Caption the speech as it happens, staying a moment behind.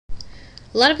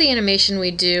A lot of the animation we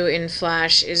do in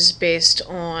Flash is based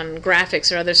on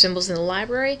graphics or other symbols in the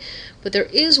library, but there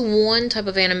is one type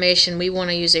of animation we want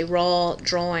to use a raw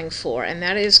drawing for, and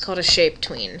that is called a shape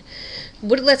tween.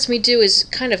 What it lets me do is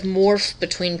kind of morph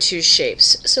between two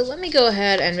shapes. So let me go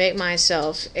ahead and make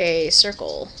myself a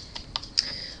circle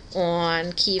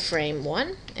on keyframe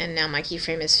 1, and now my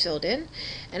keyframe is filled in,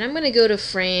 and I'm going to go to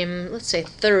frame, let's say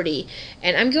 30,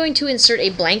 and I'm going to insert a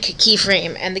blank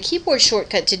keyframe, and the keyboard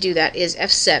shortcut to do that is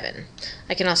F7.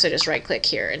 I can also just right click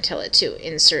here and tell it to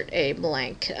insert a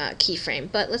blank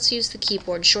keyframe, but let's use the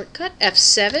keyboard shortcut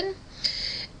F7.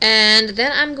 And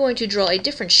then I'm going to draw a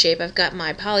different shape. I've got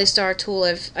my polystar tool.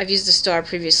 I've used a star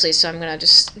previously, so I'm going to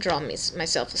just draw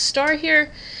myself a star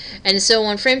here. And so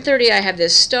on frame 30 I have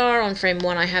this star, on frame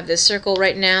 1 I have this circle.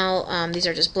 Right now these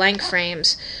are just blank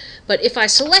frames. But if I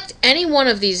select any one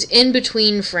of these in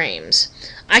between frames,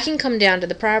 I can come down to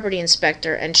the property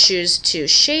inspector and choose to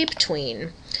shape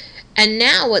tween. And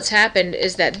now what's happened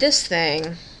is that this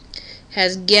thing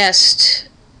has guessed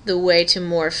the way to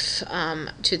morph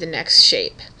to the next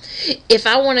shape. If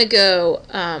I want to go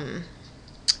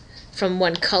from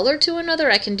one color to another,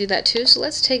 I can do that too. So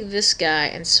let's take this guy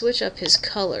and switch up his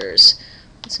colors.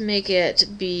 Let's make it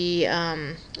be,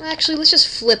 actually let's just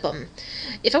flip them.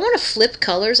 If I want to flip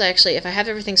colors, if I have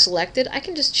everything selected, I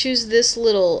can just choose this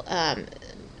little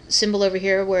symbol over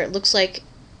here where it looks like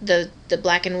the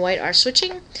black and white are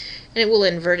switching, and it will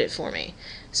invert it for me.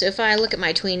 So if I look at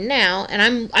my tween now,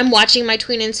 and I'm watching my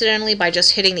tween incidentally by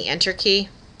just hitting the enter key,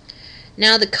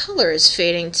 now the color is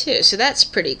fading too, so that's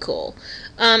pretty cool.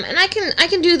 And I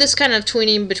can do this kind of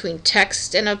tweening between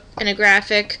text and a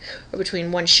graphic, or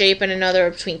between one shape and another,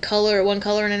 or between one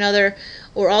color and another,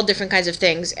 or all different kinds of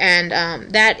things. And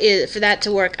for that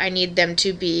to work, I need them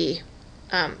to be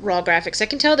raw graphics. I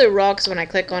can tell they're raw because when I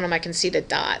click on them, I can see the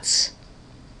dots.